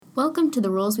Welcome to The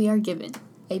Roles We Are Given,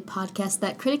 a podcast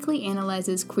that critically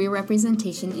analyzes queer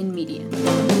representation in media.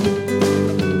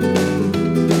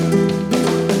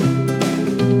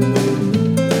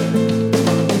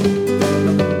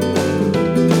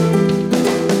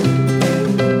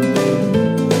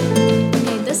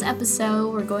 Okay, this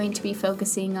episode we're going to be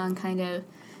focusing on kind of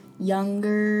young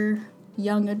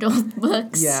adult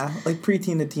books. Yeah, like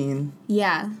preteen to teen.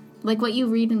 Yeah, like what you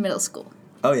read in middle school.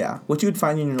 Oh, yeah. What you would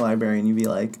find in your library and you'd be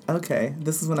like, okay,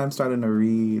 this is when I'm starting to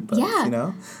read books, Yeah. you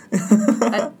know?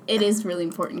 It is really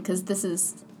important because this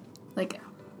is, like,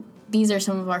 these are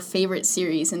some of our favorite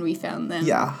series and we found them.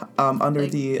 Yeah, under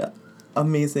the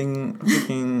amazing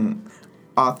freaking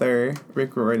author,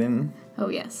 Rick Riordan. Oh,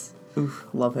 yes. Oof,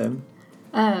 love him.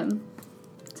 So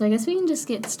I guess we can just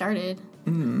get started.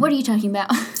 Mm-hmm. What are you talking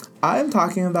about? I'm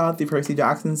talking about the Percy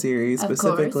Jackson series,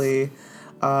 specifically.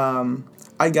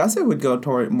 I guess it would go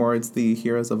towards the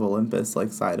Heroes of Olympus,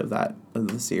 like, side of the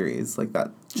series, like, that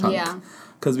chunk. Yeah.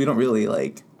 Because we don't really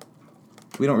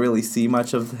see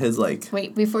much of his, like...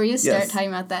 Wait, before you start talking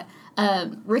about that,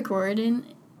 Rick Riordan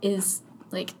was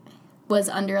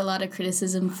under a lot of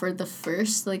criticism for the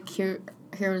first, like,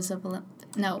 Heroes of Olympus.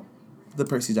 No. The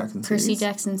Percy Jackson series. Percy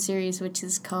Jackson series, which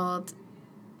is called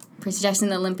Percy Jackson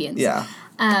the Olympians. Yeah.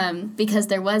 Because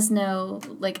there was no,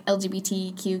 like,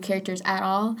 LGBTQ characters at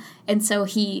all, and so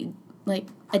he, like,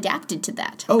 adapted to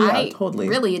that. Oh, yeah, totally. I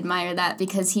really admire that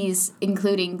because he's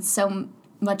including so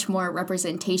much more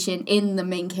representation in the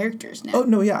main characters now. Oh,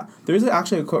 no, yeah. There's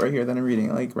actually a quote right here that I'm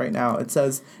reading, like, right now. It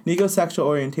says, Nico's sexual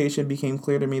orientation became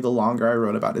clear to me the longer I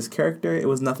wrote about his character. It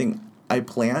was nothing I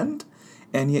planned.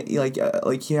 And he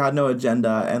had no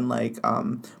agenda, and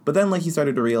but then he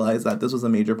started to realize that this was a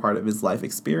major part of his life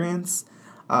experience,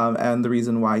 and the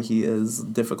reason why he is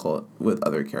difficult with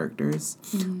other characters.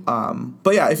 Mm-hmm.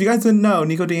 But yeah, if you guys didn't know,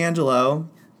 Nico D'Angelo,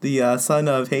 the son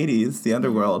of Hades, the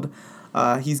underworld,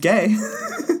 he's gay.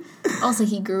 Also,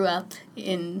 he grew up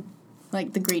in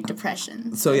the Great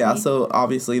Depression. So yeah, so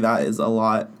obviously that is a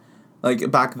lot. Like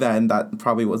back then, that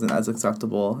probably wasn't as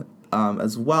acceptable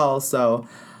as well. So.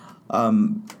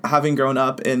 Having grown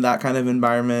up in that kind of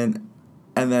environment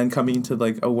and then coming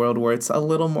to, a world where it's a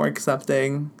little more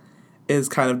accepting is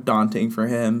kind of daunting for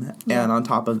him. Yeah. And on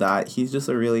top of that, he's just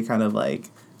a really kind of,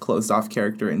 closed-off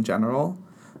character in general.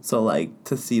 So,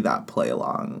 to see that play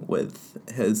along with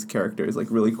his character is,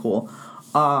 really cool.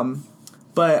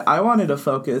 But I wanted to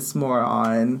focus more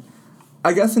on,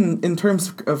 I guess, in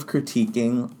terms of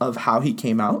critiquing of how he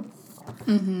came out.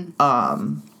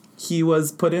 Mm-hmm. He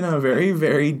was put in a very,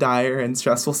 very dire and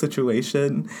stressful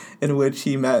situation in which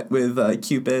he met with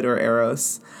Cupid or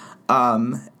Eros.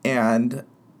 And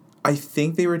I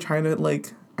think they were trying to,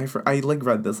 I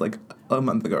read this, a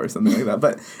month ago or something like that.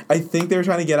 But I think they were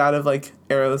trying to get out of,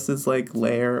 Eros's,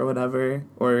 lair or whatever.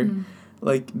 Or,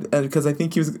 because I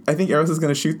think Eros is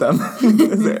going to shoot them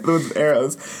with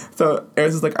arrows. So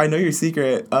Eros is like, I know your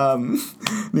secret,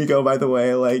 Nico, by the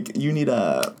way. You need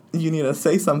to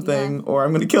say something or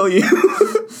I'm going to kill you.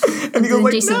 And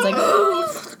Nico's Jason's no!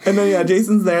 And then,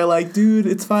 Jason's there dude,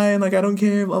 it's fine. I don't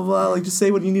care, blah, blah. Just say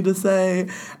what you need to say.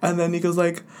 And then Nico's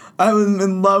I'm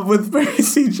in love with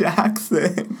Percy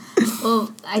Jackson.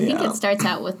 Well, I think it starts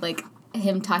out with,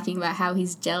 him talking about how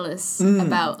he's jealous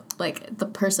about, the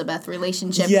Percabeth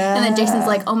relationship. Yeah. And then Jason's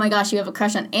like, oh my gosh, you have a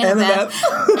crush on Annabeth.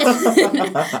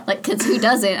 Because who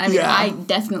doesn't? I mean, yeah. I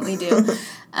definitely do.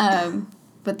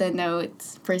 But then, no,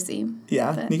 it's Percy.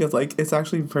 Yeah, but Nico's it's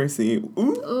actually Percy.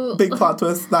 Ooh. Big plot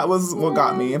twist. That was what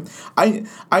got me.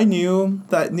 I knew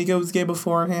that Nico was gay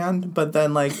beforehand, but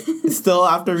then, still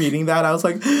after reading that, I was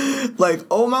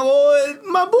oh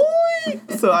my boy!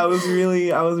 So I was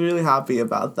really happy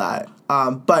about that.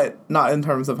 But not in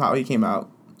terms of how he came out.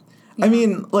 Yeah. I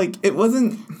mean, it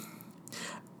wasn't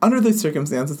under the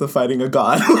circumstances of fighting a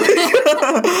god.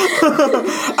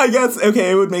 I guess,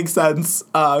 okay, it would make sense.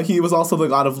 He was also the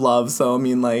god of love, so I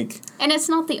mean, And it's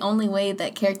not the only way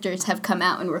that characters have come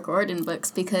out in Rick Riordan books,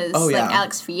 because,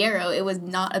 Alex Fierro, it was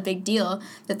not a big deal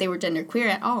that they were genderqueer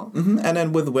at all. Mm-hmm. And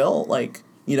then with Will,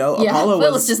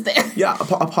 Apollo was just there. Yeah,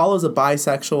 Apollo's a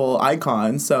bisexual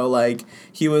icon, so,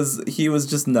 he was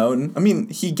just known. I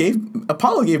mean,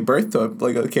 Apollo gave birth to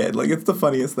a kid. It's the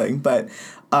funniest thing. But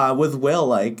with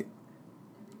Will,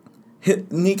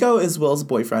 Nico is Will's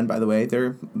boyfriend, by the way.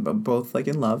 They're both,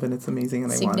 in love, and it's amazing,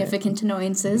 and I want it. Significant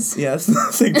annoyances. Yes,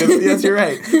 yes, you're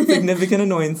right. Significant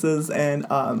annoyances, and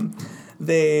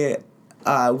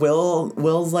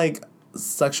Will's,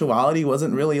 sexuality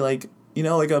wasn't really,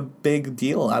 like a big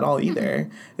deal at all either.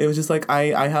 It was just like,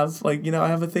 I have like, I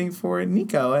have a thing for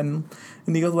Nico, and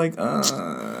Nico's like,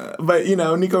 but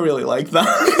Nico really liked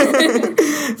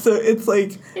that. So it's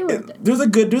like, there's a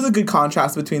good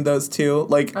contrast between those two,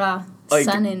 like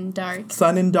sun and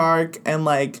dark, and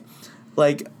like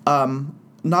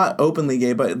not openly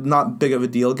gay, but not big of a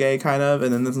deal gay kind of,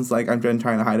 and then this is like, I've been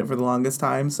trying to hide it for the longest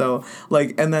time, so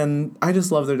like, and then I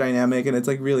just love their dynamic, and it's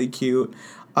like really cute.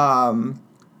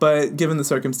 But given the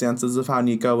circumstances of how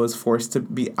Nico was forced to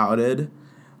be outed,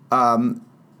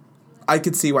 I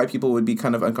could see why people would be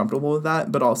kind of uncomfortable with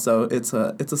that. But also, it's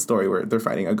a story where they're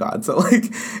fighting a god, so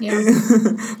like,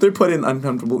 they're put in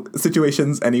uncomfortable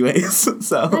situations anyways.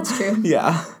 So that's true.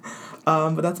 Yeah,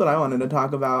 but that's what I wanted to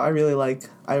talk about. I really like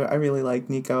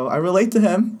Nico. I relate to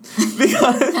him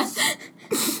because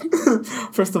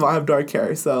first of all, I have dark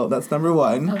hair, so that's number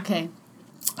one. Okay.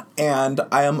 And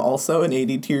I am also an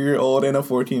 82-year-old in a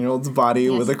 14-year-old's body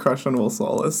with a crush on Will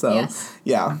Solis. So,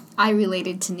 yeah. I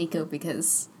related to Nico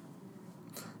because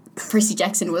Percy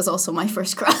Jackson was also my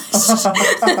first crush. I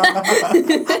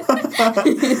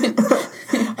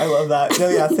love that. No,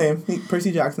 yeah, same.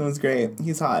 Percy Jackson was great.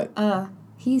 He's hot.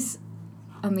 He's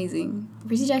amazing.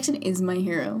 Percy Jackson is my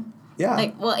hero. Yeah.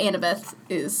 Like, well, Annabeth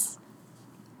is,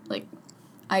 like,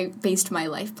 I based my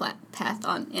life path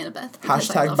on Annabeth.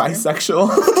 Hashtag bisexual.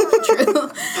 True.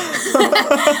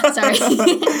 Sorry.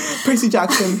 Percy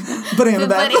Jackson, but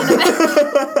Annabeth.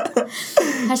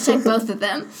 Hashtag both of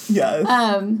them. Yes.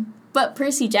 But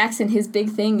Percy Jackson, his big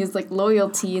thing is, like,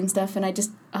 loyalty and stuff, and I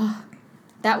just,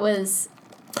 that was,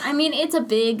 I mean, it's a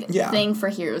big thing for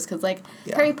heroes, because, like,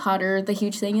 Harry Potter, the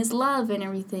huge thing is love and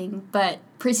everything, but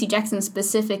Percy Jackson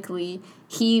specifically,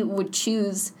 he would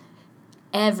choose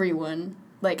everyone,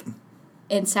 like,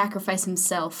 and sacrifice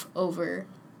himself over,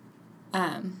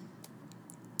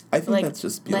 I think that's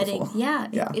just beautiful.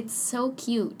 It's so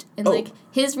cute. And, like,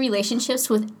 his relationships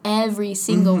with every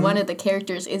single one of the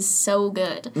characters is so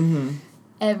good. Mm-hmm.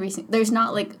 There's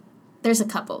not, like, there's a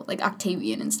couple, like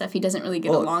Octavian and stuff he doesn't really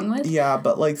get along with. Yeah,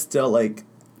 but, like, still, like,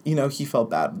 he felt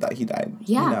bad that he died.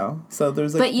 Yeah. So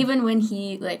there's, like... But even when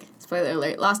he, like, spoiler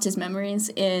alert, lost his memories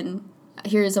in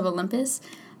Heroes of Olympus,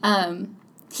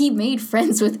 he made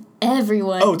friends with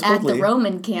everyone at the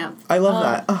Roman camp. I love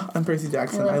that. I'm Percy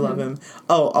Jackson. I love him.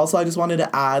 Oh, also, I just wanted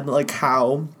to add, like,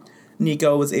 how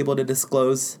Nico was able to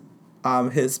disclose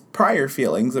his prior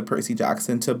feelings of Percy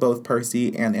Jackson to both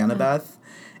Percy and Annabeth.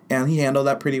 And he handled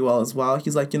that pretty well as well.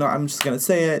 He's like, I'm just going to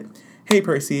say it. Hey,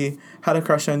 Percy, had a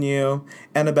crush on you.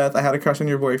 Annabeth, I had a crush on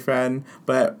your boyfriend,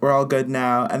 but we're all good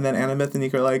now. And then Annabeth and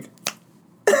Nico are like...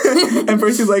 and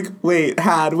Percy's like, wait,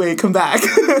 come back.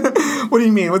 What do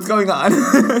you mean? What's going on?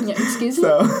 Yeah, excuse me?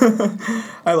 So,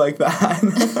 I like that.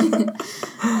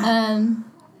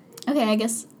 Okay, I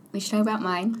guess we should talk about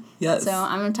mine. Yes. So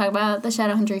I'm going to talk about the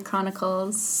Shadowhunter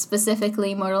Chronicles,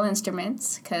 specifically Mortal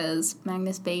Instruments, because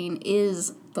Magnus Bane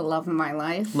is the love of my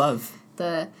life. Love.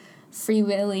 The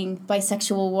freewheeling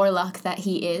bisexual warlock that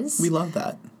he is. We love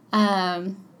that.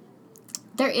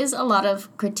 There is a lot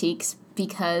of critiques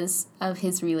because of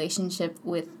his relationship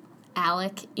with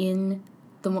Alec in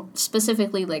the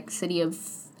specifically like City of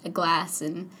Glass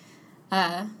and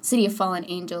City of Fallen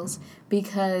Angels,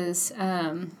 because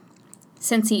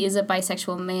since he is a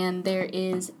bisexual man, there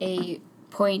is a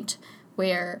point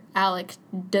where Alec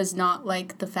does not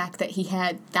like the fact that he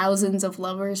had thousands of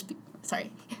lovers.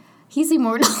 He's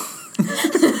immortal.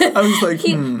 I was like,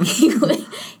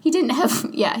 he didn't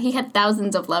have, he had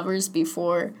thousands of lovers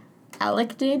before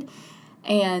Alec did.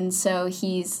 And so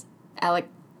Alec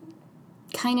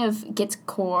kind of gets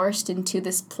coerced into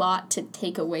this plot to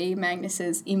take away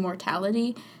Magnus's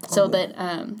immortality so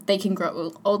that they can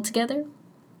grow old together.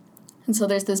 And so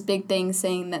there's this big thing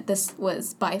saying that this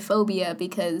was biphobia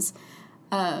because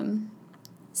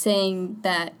saying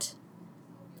that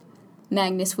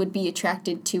Magnus would be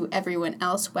attracted to everyone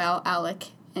else while Alec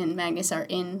and Magnus are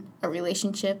in a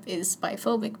relationship is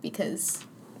biphobic because...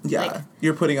 Yeah, like,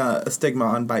 you're putting a stigma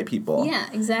on bi people. Yeah,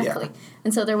 exactly. Yeah.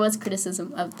 And so there was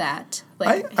criticism of that.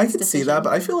 Like, I could see that,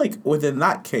 but I feel like within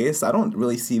that case, I don't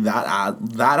really see that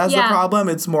as a problem.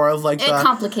 It's more of like it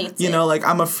complicates it. Like,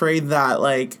 I'm afraid that,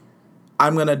 like,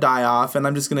 I'm going to die off and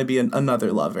I'm just going to be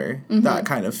another lover. Mm-hmm. That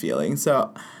kind of feeling.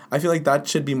 So I feel like that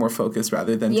should be more focused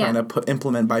rather than trying to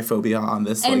implement biphobia on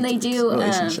this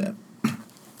relationship.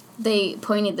 They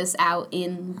pointed this out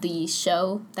in the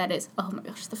show that is... Oh, my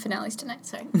gosh, the finale's tonight.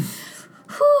 Sorry.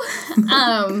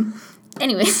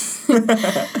 Anyway.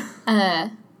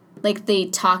 Like, they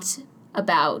talked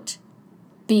about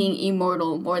being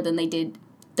immortal more than they did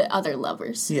the other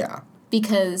lovers. Yeah.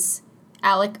 Because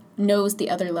Alec knows the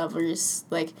other lovers.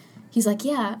 Like, he's like,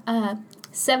 yeah,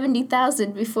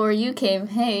 70,000 before you came.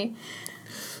 Hey.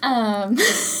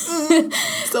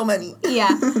 So many.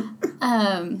 Yeah.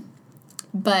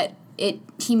 But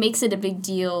he makes it a big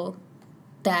deal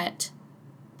that,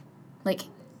 like,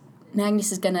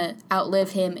 Magnus is gonna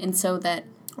outlive him, and so that,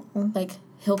 like,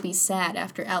 he'll be sad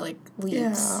after Alec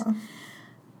leaves.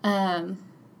 Yeah.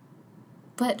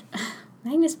 But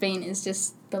Magnus Bane is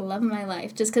just the love of my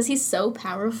life, just because he's so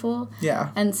powerful. Yeah.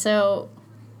 And so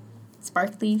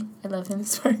sparkly. I love him.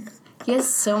 Sorry. He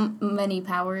has so many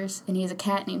powers, and he has a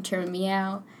cat named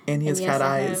Meow. And he has cat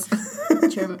eyes.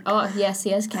 Oh, yes,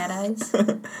 he has cat eyes.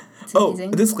 It's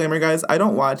amazing. Disclaimer, guys. I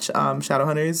don't watch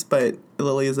Shadowhunters, but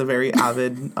Lily is a very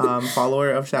avid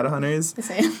follower of Shadowhunters.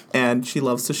 Yes, I am. And she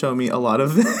loves to show me a lot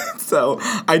of it. So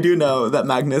I do know that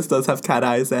Magnus does have cat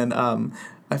eyes, and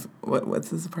what's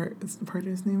his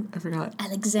partner's name? I forgot.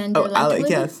 Alexander. Oh, Alec,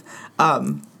 yes.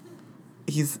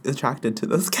 He's attracted to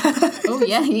those cat eyes. Oh,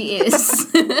 yeah, he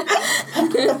is.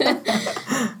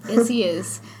 Yes, he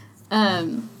is.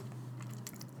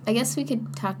 I guess we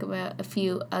could talk about a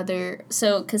few other...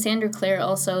 So, Cassandra Clare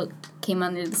also came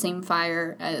under the same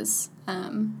fire as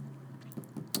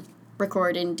Rick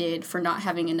Riordan did for not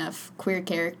having enough queer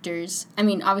characters. I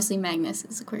mean, obviously Magnus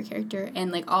is a queer character,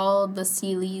 and, like, all the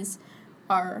Seeleys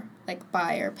are, like,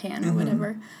 bi or pan or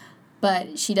whatever.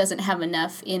 But she doesn't have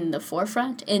enough in the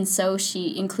forefront, and so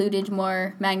she included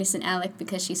more Magnus and Alec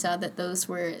because she saw that those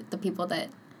were the people that,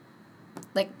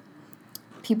 like,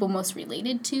 people most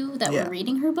related to that were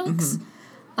reading her books.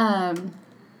 And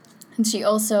she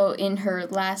also, in her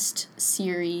last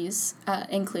series,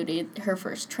 included her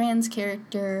first trans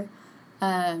character.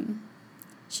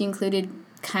 She included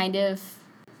kind of,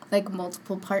 like,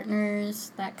 multiple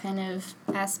partners, that kind of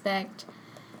aspect.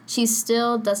 She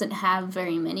still doesn't have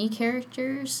very many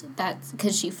characters. That's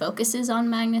because she focuses on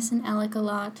Magnus and Alec a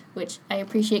lot, which I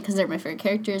appreciate because they're my favorite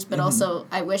characters, but also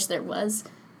I wish there was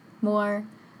more.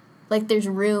 Like, there's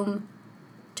room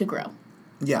to grow.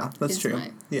 Yeah, that's true.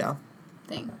 Yeah.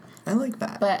 Thing. I like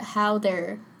that. But how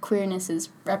their queerness is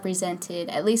represented,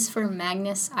 at least for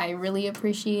Magnus, I really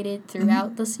appreciated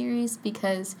throughout the series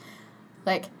because,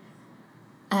 like,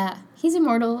 he's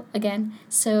immortal again,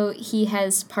 so he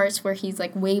has parts where he's,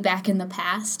 like, way back in the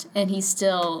past, and he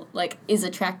still, like, is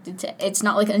attracted to... It's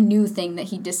not, like, a new thing that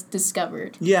he just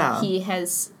discovered. Yeah. He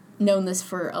has known this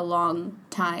for a long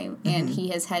time, and he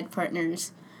has had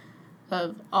partners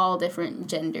of all different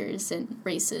genders and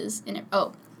races, and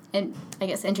and I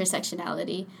guess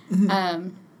intersectionality.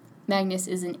 Magnus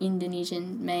is an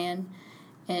Indonesian man,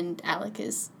 and Alec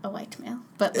is a white male.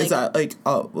 But, like, is that,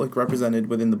 like represented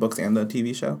within the books and the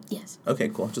TV show? Yes. Okay,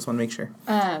 cool. Just want to make sure.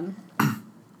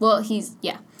 Well, he's,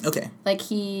 yeah. Okay. Like,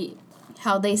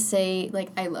 how they say, like,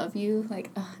 I love you,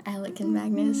 like, Alec and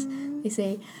Magnus, they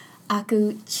say,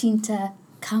 Aku cinta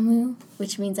kamu,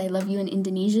 which means I love you in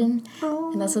Indonesian.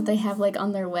 And that's what they have, like,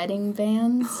 on their wedding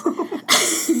bands.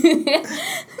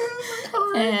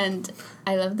 And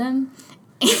I love them.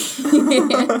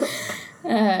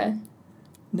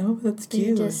 No, that's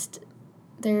cute.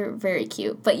 They're very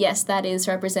cute. But yes, that is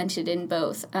represented in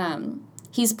both.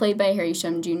 He's played by Harry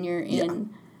Shum Jr. in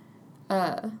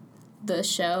the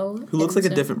show. Who looks like a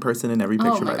different person in every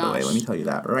picture, by the way. Let me tell you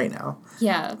that right now.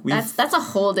 Yeah, that's a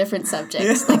whole different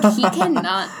subject. Like, he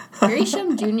cannot... Harry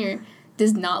Shum Jr.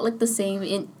 does not look the same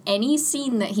in any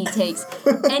scene that he takes,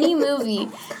 any movie,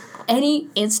 any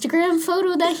Instagram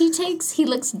photo that he takes. He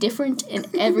looks different in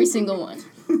every single one.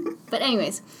 But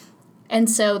anyways... And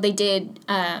so they did,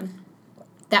 they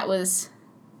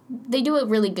do a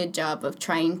really good job of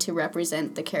trying to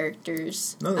represent the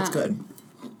characters. No, that's good.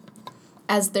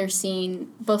 As they're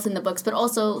seen, both in the books, but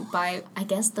also by, I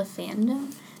guess, the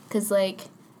fandom. Because, like,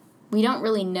 we don't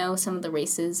really know some of the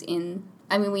races in,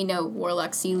 I mean, we know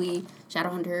Warlock, Seelee,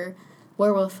 Shadowhunter,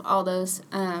 Werewolf, all those.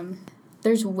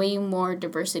 There's way more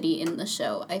diversity in the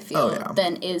show, I feel,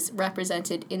 than is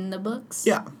represented in the books.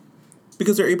 Yeah.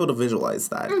 Because they're able to visualize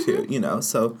that too, you know.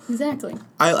 So exactly,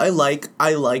 I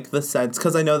like the sense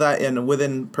because I know that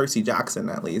within Percy Jackson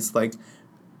at least, like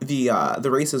the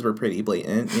races were pretty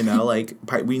blatant, you know. Like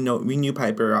we knew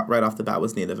Piper right off the bat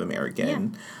was Native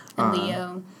American. Yeah. And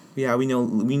Leo. Yeah, we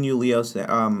knew Leo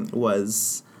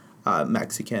was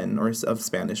Mexican or of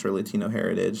Spanish or Latino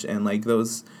heritage, and like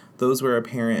those were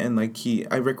apparent, and like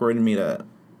Rick Riordan made a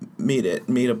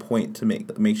point to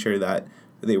make sure that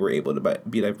they were able to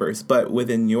be diverse. But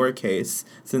within your case,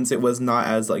 since it was not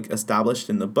as, like, established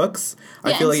in the books,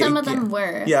 I feel like... some of them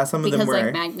were. Yeah, some of them were. Because,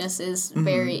 like, Magnus is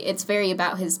it's very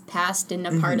about his past in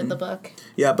a part of the book.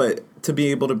 Yeah, but to be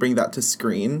able to bring that to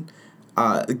screen,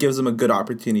 it gives them a good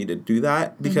opportunity to do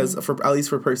that. Because, at least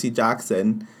for Percy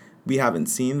Jackson, we haven't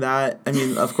seen that. I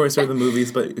mean, of course, there are the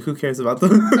movies, but who cares about the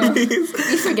movies?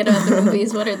 You forget about the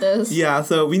movies. What are those? Yeah,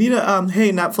 so we need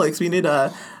hey, Netflix, we need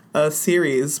a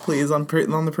series, please, on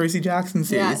the Percy Jackson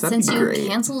series. Yeah, That'd since be great. you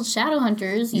canceled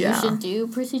Shadowhunters, you should do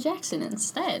Percy Jackson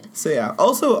instead. So yeah.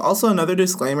 Also another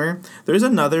disclaimer. There's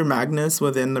another Magnus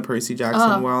within the Percy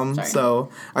Jackson realm. Sorry. So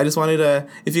I just wanted to,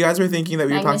 if you guys were thinking that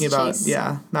we were talking about Chase.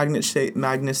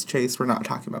 Magnus Chase, we're not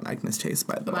talking about Magnus Chase,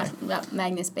 by the way. About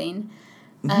Magnus Bane.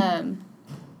 Mm-hmm.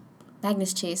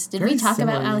 Magnus Chase. Did Very we talk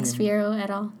about similar Alex name. Fierro at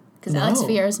all? Because No. Alex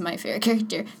Fierro is my favorite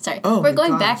character. Sorry. Oh, We're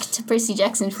going gosh. back to Percy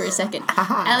Jackson for a second.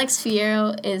 Alex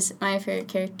Fierro is my favorite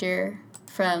character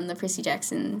from the Percy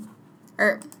Jackson...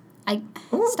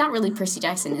 It's not really Percy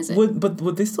Jackson, is it?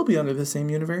 Would they still be under the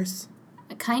same universe?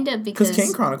 Kind of, because... Because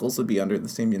Kane Chronicles would be under the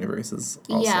same universe as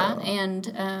also. Yeah,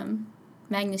 and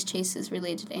Magnus Chase is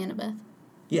related to Annabeth.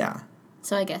 Yeah.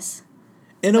 So I guess...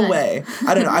 In a way.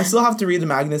 I don't know. I still have to read the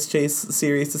Magnus Chase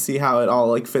series to see how it all,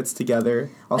 like, fits together.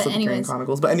 Also the Kane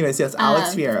Chronicles. But anyways, yes,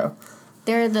 Alex Fierro.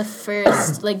 They're the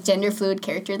first, like, gender-fluid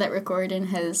character that Rick Riordan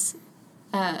has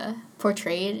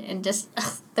portrayed, and just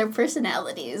their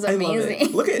personality is amazing.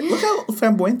 I love it. Look how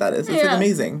flamboyant that is. It's like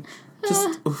amazing.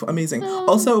 Just amazing.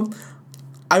 Also,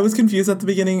 I was confused at the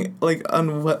beginning, like,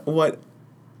 on what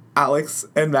Alex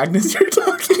and Magnus are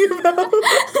talking about.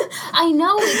 I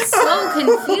know, it's so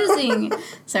confusing.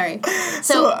 Sorry.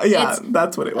 So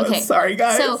that's what it was. Okay. Sorry,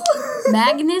 guys. So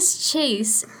Magnus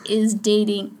Chase is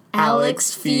dating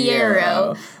Alex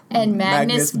Fierro, and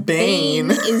Magnus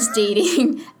Bane is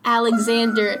dating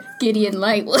Alexander Gideon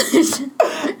Lightwood.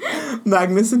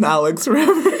 Magnus and Alex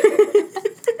forever.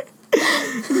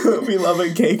 We love a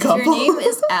gay couple. If your name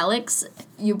is Alex,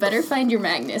 you better find your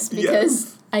Magnus,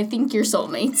 because I think you're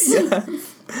soulmates. Yeah.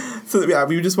 So yeah,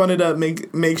 we just wanted to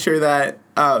make sure that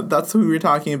that's who we were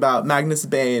talking about, Magnus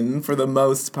Bane for the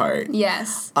most part.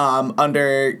 Yes.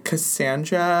 Under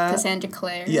Cassandra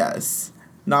Clare. Yes.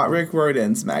 Not Rick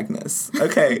Riordan's Magnus.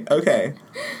 Okay.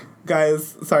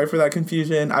 Guys, sorry for that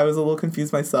confusion. I was a little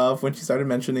confused myself when she started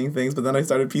mentioning things, but then I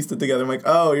started piecing it together. I'm like,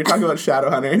 oh, you're talking about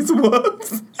Shadowhunters.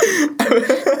 Whoops.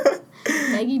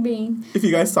 Maggie Bane. If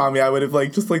you guys saw me, I would have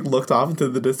just looked off into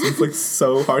the distance,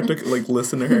 so hard to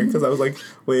listen to her, because I was like,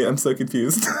 wait, I'm so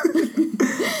confused.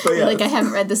 But yeah, I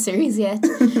haven't read the series yet.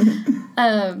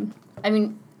 I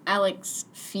mean, Alex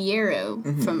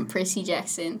Fierro from Percy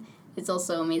Jackson is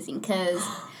also amazing, because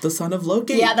the son of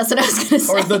Loki. Yeah, that's what I was gonna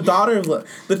say. Or the daughter of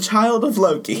the child of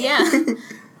Loki. Yeah.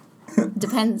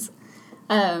 Depends.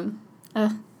 I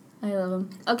love him.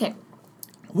 Okay.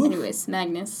 Woo. Anyways,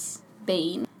 Magnus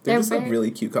Bane. They're just a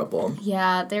really cute couple.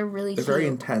 Yeah, they're really cute. They're very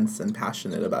intense and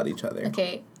passionate about each other.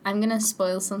 Okay, I'm going to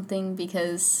spoil something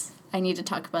because I need to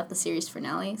talk about the series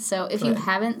finale. So if you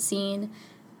haven't seen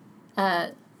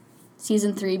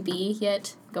Season 3B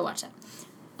yet, go watch that.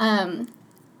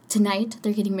 Tonight,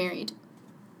 they're getting married.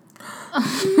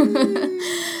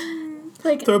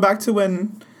 Throwback to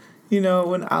when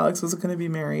Alex was going to be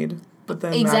married. But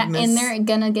then Magnus... And they're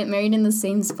gonna get married in the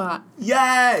same spot.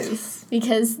 Yes!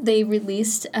 Because they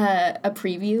released a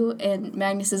preview, and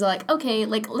Magnus is like, okay,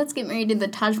 let's get married in the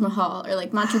Taj Mahal, or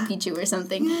Machu Picchu or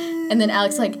something. And then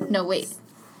Alex no, wait,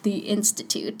 the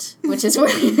Institute, which is where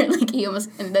he almost...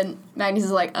 And then Magnus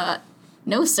is like,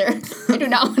 no, sir, I do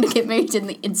not want to get married in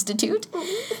the Institute.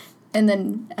 And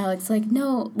then Alex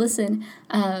no, listen,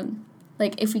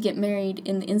 if we get married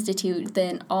in the Institute,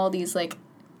 then all these,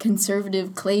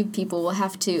 conservative clave people will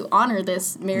have to honor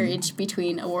this marriage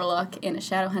between a warlock and a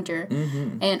Shadowhunter,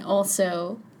 and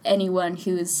also anyone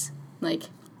who's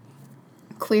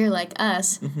queer like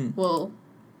us will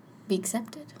be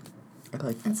accepted. I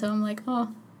like that. And so I'm like,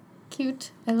 oh, cute.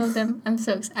 I love them. I'm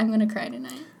gonna cry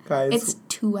tonight. Guys, it's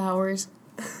 2 hours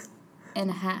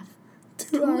and a half.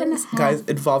 2 hours. Guys,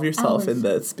 involve yourself in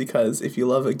this, because if you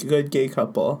love a good gay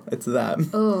couple, it's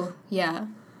them. Oh, yeah.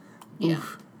 Yeah.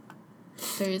 Oof.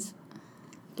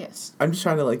 Yes. I'm just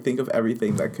trying to think of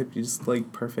everything that could be just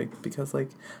perfect, because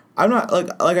I'm not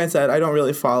like I said, I don't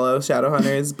really follow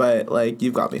Shadowhunters, but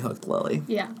you've got me hooked, Lily.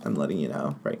 Yeah. I'm letting you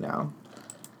know right now.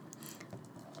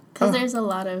 Because there's a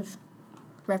lot of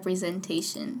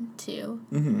representation too.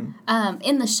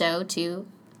 In the show too.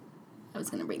 I was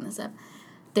gonna bring this up.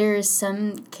 There's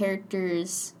some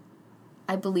characters,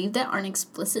 I believe, that aren't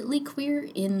explicitly queer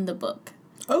in the book.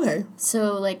 Okay.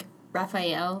 So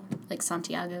Raphael,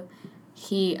 Santiago,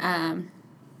 he's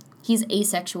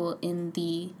asexual in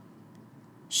the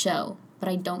show, but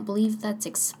I don't believe that's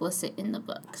explicit in the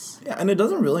books. Yeah, and it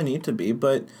doesn't really need to be,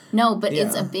 but... No, but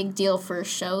it's a big deal for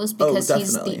shows, because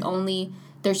he's the only...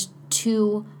 There's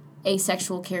 2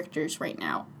 asexual characters right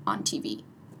now on TV,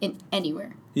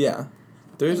 anywhere. Yeah,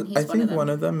 There's, and he's I think them. one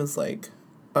of them is like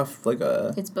a.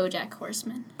 It's BoJack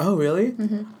Horseman. Oh, really?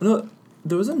 Mm-hmm. No,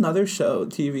 there was another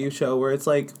TV show, where it's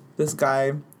like this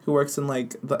guy who works in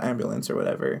like the ambulance or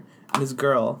whatever, and his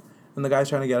girl, and the guy's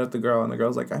trying to get at the girl, and the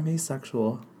girl's like, I'm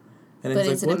asexual. And but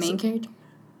he's is like, it a main character?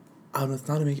 Oh, it's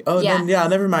not a main. Oh, yeah. Then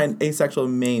never mind. Asexual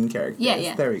main character.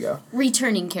 Yeah. There we go.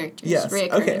 Returning characters. Yes.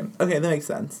 Reoccurring. Okay, that makes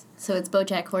sense. So it's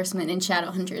BoJack Horseman and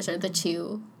Shadowhunters are the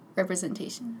two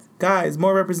representations. Guys,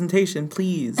 more representation,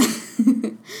 please.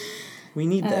 We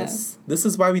need this. This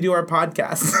is why we do our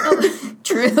podcast. Oh,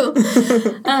 true.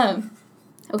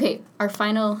 Okay, our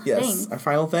final thing. Yes, our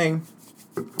final thing.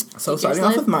 So Did starting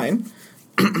off with mine.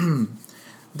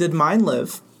 Did mine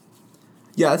live?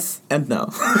 Yes and no.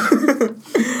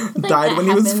 Died when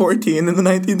he was 14 in the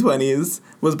 1920s.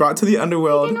 Was brought to the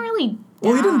underworld. He didn't really die.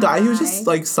 Well, he didn't die. He was just,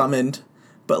 like, summoned.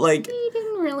 But, like... He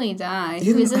didn't really die.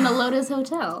 He was in the Lotus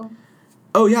Hotel.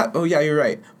 Oh, yeah, you're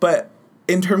right. But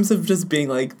in terms of just being,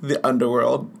 like, the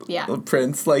underworld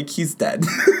prince, like, he's dead.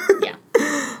 Yeah.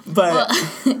 But...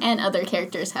 Well, and other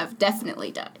characters have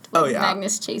definitely died. Like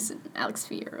Magnus Chase and Alex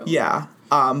Fierro. Yeah.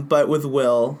 But with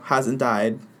Will, hasn't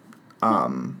died.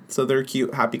 So they're a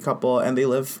cute, happy couple, and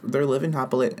they're living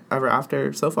happily ever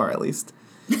after, so far, at least.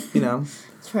 You know?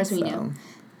 As far as we know.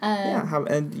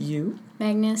 And you?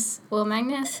 Magnus. Well,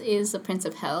 Magnus is the Prince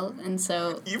of Hell, and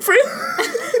so...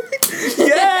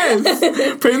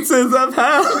 Yes! Princes of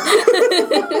Hell!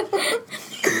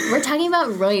 We're talking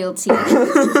about royalty.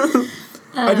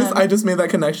 I just made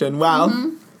that connection. Wow.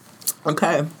 Mm-hmm.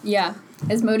 Okay. Yeah.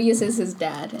 Asmodeus is his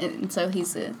dad, and so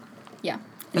he's a... Yeah.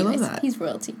 Anyways, I love that. He's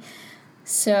royalty.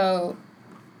 So,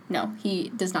 no, he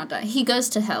does not die. He goes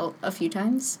to hell a few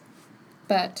times,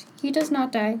 but he does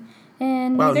not die.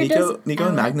 And wow, Nico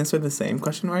and Magnus are the same,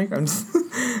 question mark? I'm just...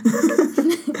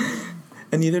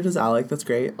 And neither does Alec, that's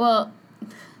great. Well,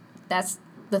 that's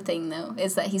the thing, though,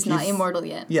 is that he's not immortal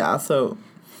yet. Yeah, so...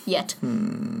 Yet.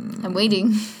 I'm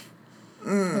waiting.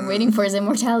 I'm waiting for his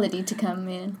immortality to come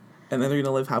in. And then they're going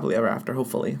to live happily ever after,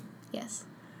 hopefully. Yes.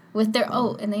 With their...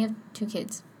 and they have 2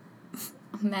 kids.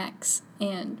 Max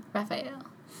and Raphael.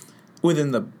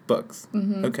 Within the books?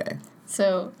 Mm-hmm. Okay.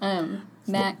 So,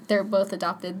 they're both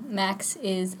adopted. Max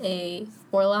is a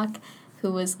warlock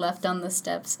who was left on the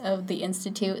steps of the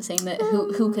Institute saying that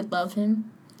who could love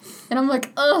him. And I'm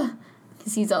like, ugh!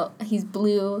 Because he's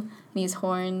blue, and he has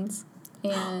horns,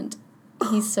 and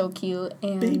he's so cute.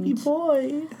 And baby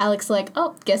boy. Alex like,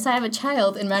 oh, guess I have a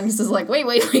child. And Magnus is like, wait.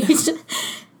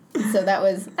 So that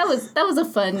was a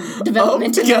fun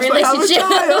development in the relationship.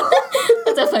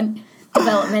 That's a fun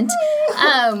development.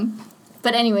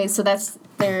 But anyway, so that's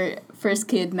their first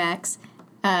kid, Max,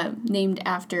 named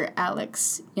after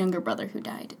Alex's younger brother who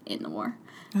died in the war.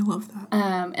 I love that.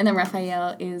 And then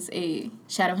Raphael is a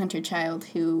Shadowhunter child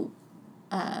who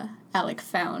Alec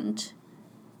found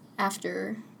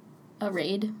after a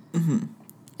raid. Mm-hmm.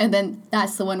 And then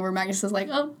that's the one where Magnus is like,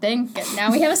 oh, dang,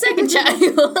 now we have a second child.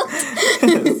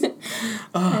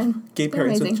 Gay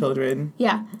parents with children.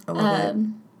 Yeah. I love it.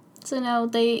 So now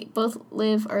they both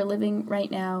are living right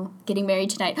now, getting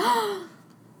married tonight.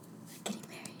 Getting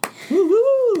married.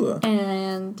 Woo-hoo!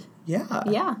 And...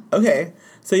 Yeah. Okay.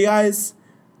 So you guys,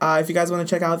 if you guys want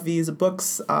to check out these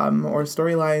books or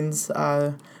storylines,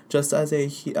 just as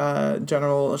a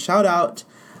general shout-out,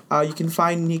 you can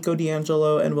find Nico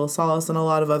D'Angelo and Will Salas and a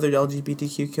lot of other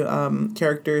LGBTQ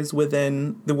characters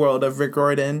within the world of Rick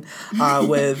Riordan,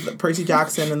 with Percy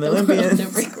Jackson and the Olympians,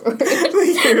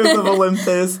 the Heroes of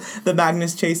Olympus, the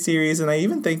Magnus Chase series, and I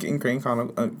even think in Crane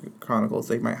Chronicles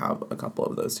they might have a couple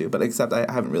of those too, but except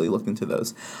I haven't really looked into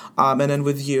those. And then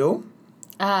with you...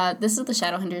 this is the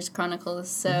Shadowhunters Chronicles,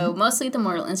 so mostly the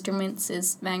Mortal Instruments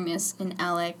is Magnus and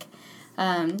Alec.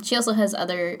 She also has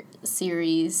other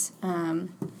series,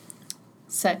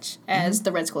 such as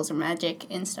the Red Skulls of Magic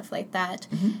and stuff like that.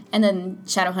 Mm-hmm. And then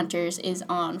Shadowhunters is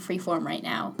on Freeform right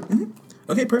now. Mm-hmm.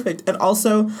 Okay, perfect. And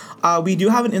also, we do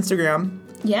have an Instagram.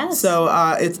 Yes. So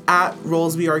it's at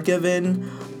Roles We Are Given.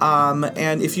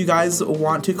 And if you guys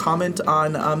want to comment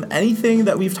on anything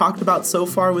that we've talked about so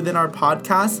far within our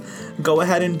podcast, go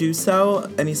ahead and do so.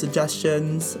 Any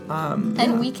suggestions?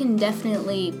 And we can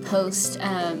definitely post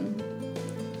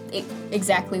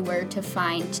exactly where to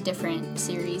find different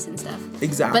series and stuff.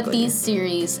 Exactly. But these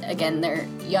series, again, they're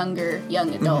young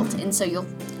adult, and so you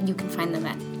can find them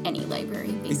at any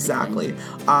library, basically. Exactly.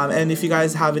 And if you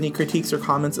guys have any critiques or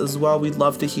comments as well, we'd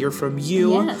love to hear from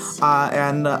you. Yes.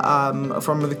 And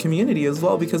from the community as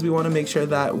well, because we want to make sure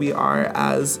that we are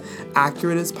as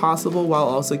accurate as possible while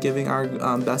also giving our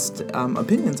best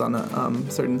opinions on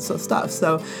certain stuff.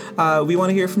 So we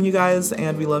want to hear from you guys,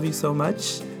 and we love you so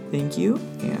much. Thank you,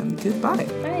 and goodbye.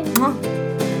 Bye.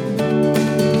 Mwah.